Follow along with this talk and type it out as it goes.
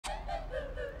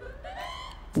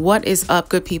What is up,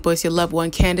 good people? It's your loved one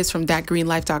Candace from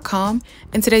thatgreenlife.com.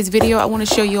 In today's video, I want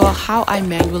to show you all how I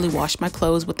manually wash my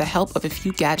clothes with the help of a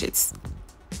few gadgets.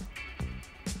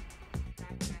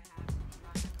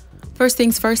 First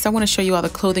things first, I want to show you all the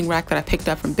clothing rack that I picked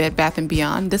up from Bed Bath &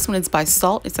 Beyond. This one is by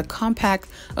Salt. It's a compact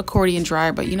accordion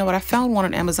dryer, but you know what? I found one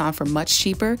on Amazon for much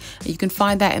cheaper. You can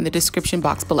find that in the description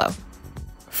box below.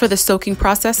 For the soaking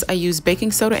process, I use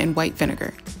baking soda and white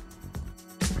vinegar.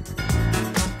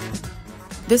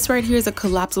 This right here is a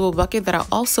collapsible bucket that I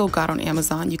also got on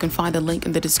Amazon. You can find the link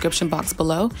in the description box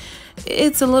below.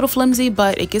 It's a little flimsy,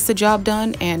 but it gets the job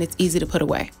done and it's easy to put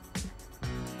away.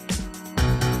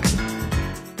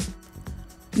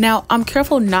 Now, I'm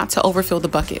careful not to overfill the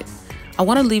bucket. I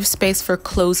want to leave space for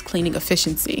clothes cleaning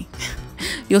efficiency.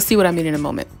 You'll see what I mean in a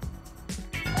moment.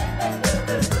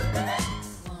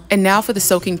 And now for the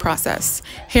soaking process.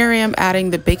 Here I am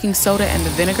adding the baking soda and the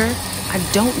vinegar. I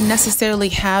don't necessarily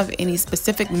have any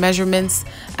specific measurements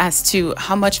as to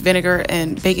how much vinegar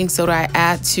and baking soda I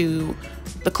add to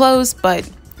the clothes, but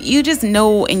you just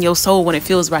know in your soul when it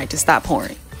feels right to stop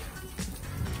pouring.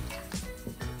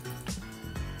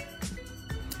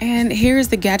 And here's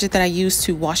the gadget that I use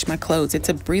to wash my clothes. It's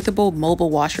a breathable mobile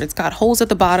washer. It's got holes at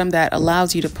the bottom that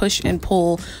allows you to push and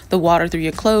pull the water through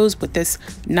your clothes with this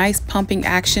nice pumping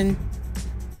action.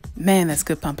 Man, that's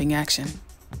good pumping action.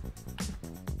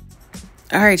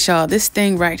 All right, y'all, this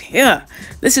thing right here,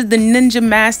 this is the Ninja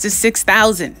Master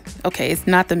 6000. Okay, it's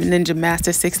not the Ninja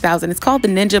Master 6000. It's called the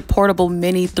Ninja Portable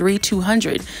Mini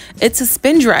 3200. It's a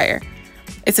spin dryer.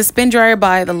 It's a spin dryer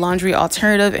by the Laundry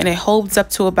Alternative, and it holds up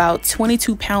to about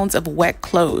 22 pounds of wet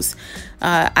clothes.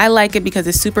 I like it because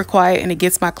it's super quiet and it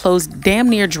gets my clothes damn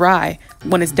near dry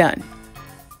when it's done.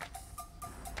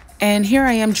 And here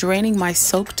I am draining my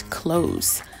soaked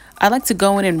clothes. I like to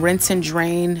go in and rinse and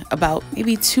drain about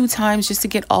maybe 2 times just to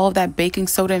get all of that baking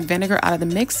soda and vinegar out of the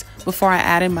mix before I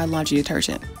add in my laundry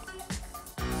detergent.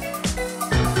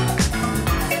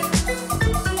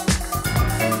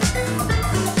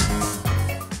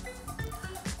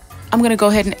 I'm going to go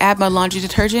ahead and add my laundry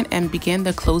detergent and begin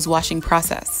the clothes washing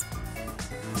process.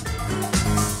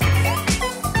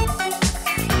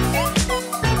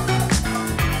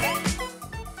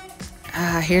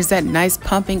 Here's that nice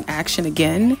pumping action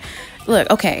again. Look,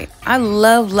 okay, I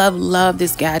love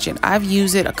this gadget. I've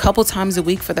used it a couple times a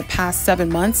week for the past 7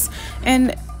 months,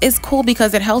 and it's cool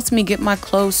because it helps me get my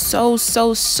clothes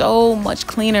so much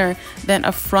cleaner than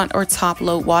a front or top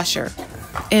load washer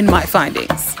in my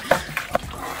findings.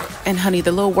 And honey,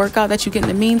 the little workout that you get in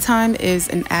the meantime is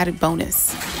an added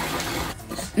bonus.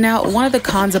 Now, one of the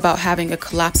cons about having a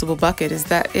collapsible bucket is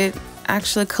that it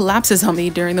actually collapses on me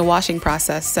during the washing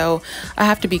process, so I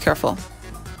have to be careful.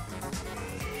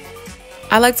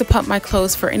 I like to pump my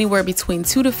clothes for anywhere between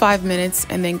 2 to 5 minutes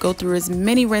and then go through as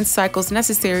many rinse cycles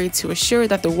necessary to assure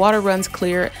that the water runs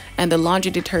clear and the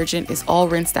laundry detergent is all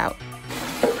rinsed out.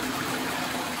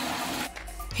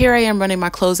 Here I am running my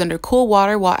clothes under cool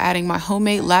water while adding my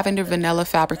homemade lavender vanilla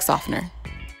fabric softener.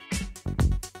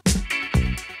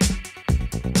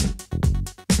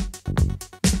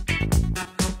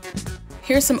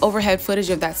 Here's some overhead footage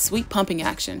of that sweet pumping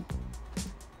action.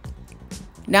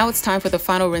 Now it's time for the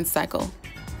final rinse cycle.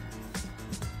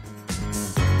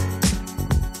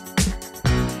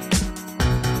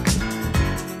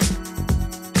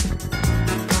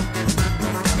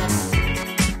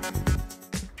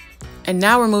 And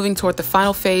now we're moving toward the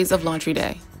final phase of laundry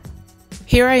day.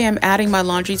 Here I am adding my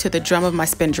laundry to the drum of my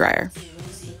spin dryer.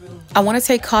 I want to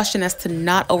take caution as to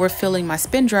not overfilling my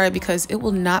spin dryer because it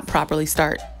will not properly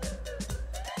start.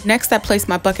 Next, I place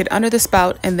my bucket under the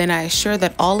spout and then I assure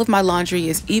that all of my laundry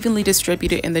is evenly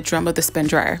distributed in the drum of the spin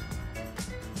dryer.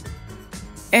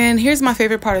 And here's my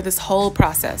favorite part of this whole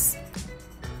process.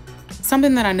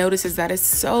 Something that I notice is that it's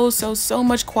so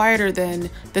much quieter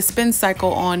than the spin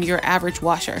cycle on your average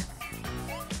washer.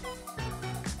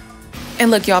 And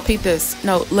look, y'all, peep this.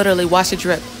 No, literally, watch it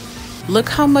drip. Look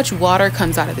how much water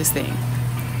comes out of this thing.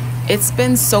 It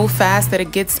spins so fast that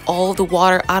it gets all the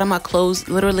water out of my clothes,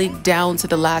 literally down to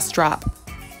the last drop.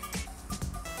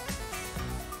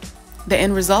 The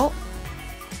end result?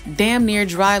 Damn near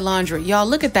dry laundry. Y'all,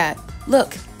 look at that.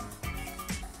 Look.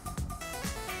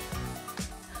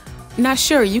 Now,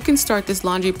 sure, you can start this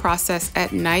laundry process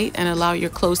at night and allow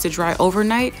your clothes to dry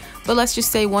overnight, but let's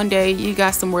just say one day you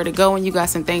got somewhere to go and you got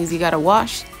some things you gotta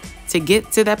wash to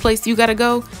get to that place you gotta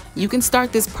go. You can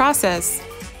start this process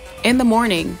in the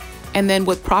morning, and then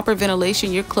with proper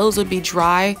ventilation, your clothes will be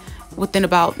dry within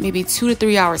about maybe 2 to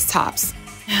 3 hours tops.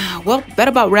 Well, that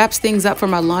about wraps things up for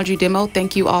my laundry demo.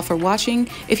 Thank you all for watching.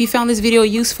 If you found this video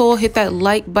useful, hit that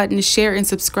like button, share, and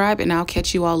subscribe, and I'll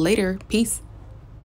catch you all later. Peace.